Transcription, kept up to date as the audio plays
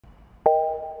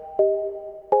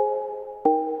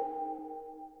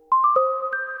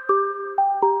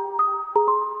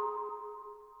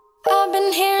I've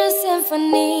been hearing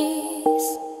symphonies.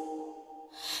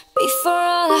 Before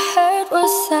all I heard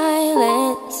was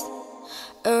silence.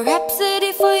 A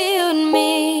rhapsody for you and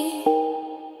me.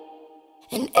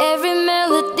 And every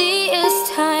melody is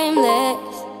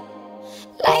timeless.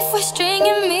 Life was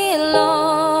stringing me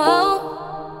along.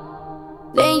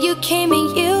 Then you came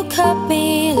and you cut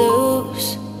me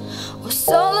loose. Was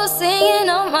solo singing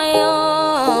on my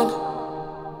own.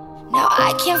 Now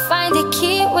I can't find the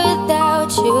key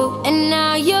without you. And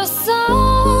now your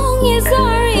song is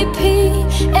on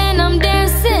repeat, and I'm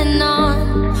dancing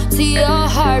on to your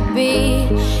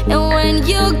heartbeat. And when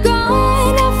you're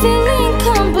gone, I feel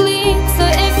incomplete. So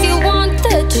if you want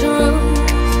the truth,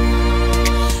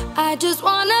 I just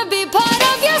wanna be part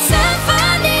of your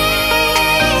symphony.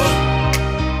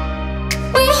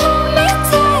 We hold me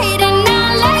tight and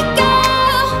not let go.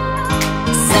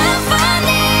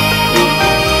 Symphony,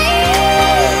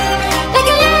 like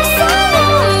a love song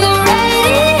on the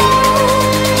radio.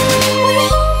 We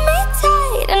hold me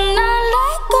tight and not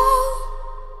let go.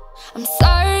 I'm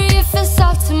sorry if it's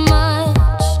all too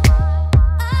much,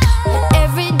 but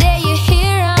every day you're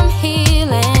here I'm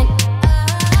healing.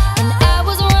 And I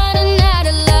was running out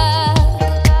of luck.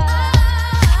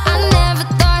 I never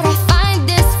thought I'd find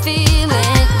this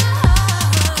feeling.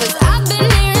 'Cause I've been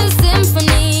hearing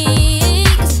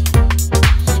symphonies.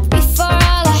 Before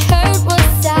all I heard was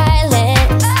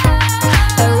silence.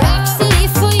 A rhapsody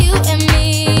for you and me.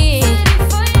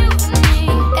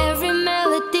 And every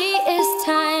melody is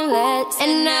timeless.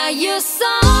 And now your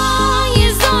song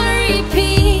is on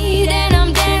repeat, and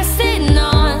I'm dancing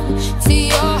on to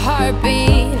your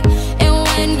heartbeat. And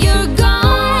when you're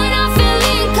gone, I feel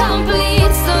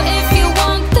incomplete. So if you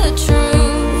want the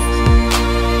truth,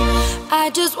 I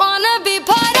just wanna be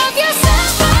part of your